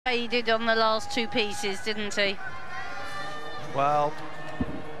He did on the last two pieces, didn't he? Well,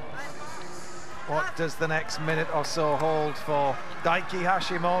 what does the next minute or so hold for Daiki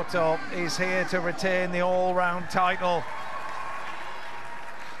Hashimoto? He's here to retain the all-round title.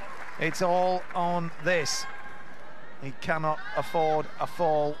 It's all on this. He cannot afford a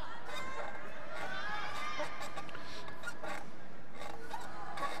fall.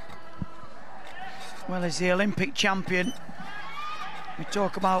 Well, as the Olympic champion, we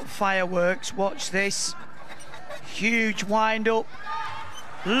talk about fireworks. Watch this. Huge wind-up.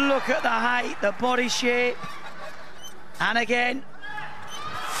 Look at the height, the body shape. And again,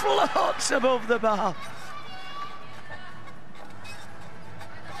 floats above the bar.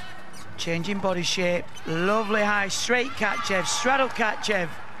 Changing body shape. Lovely high, straight Katchev, straddle Katchev.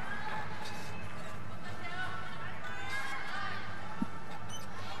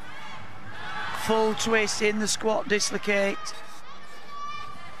 Full twist in the squat dislocate.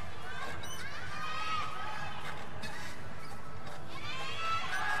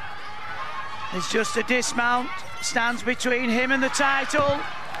 There's just a dismount, stands between him and the title.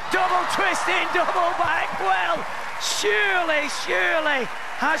 Double twisting, double back. Well, surely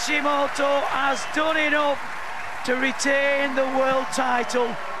Hashimoto has done enough to retain the world title.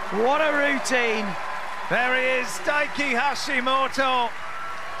 What a routine. There he is, Daiki Hashimoto.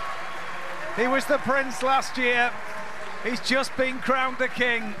 He was the prince last year. He's just been crowned the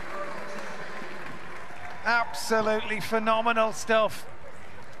king. Absolutely phenomenal stuff.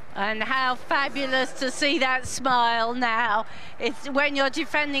 And how fabulous to see that smile now. It's when you're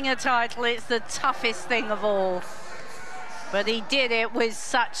defending a title, it's the toughest thing of all. But he did it with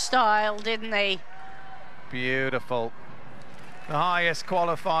such style, didn't he? Beautiful. The highest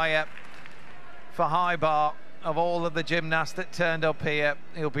qualifier for high bar of all of the gymnasts that turned up here.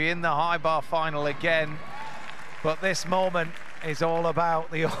 He'll be in the high bar final again. But this moment is all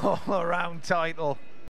about the all-around title.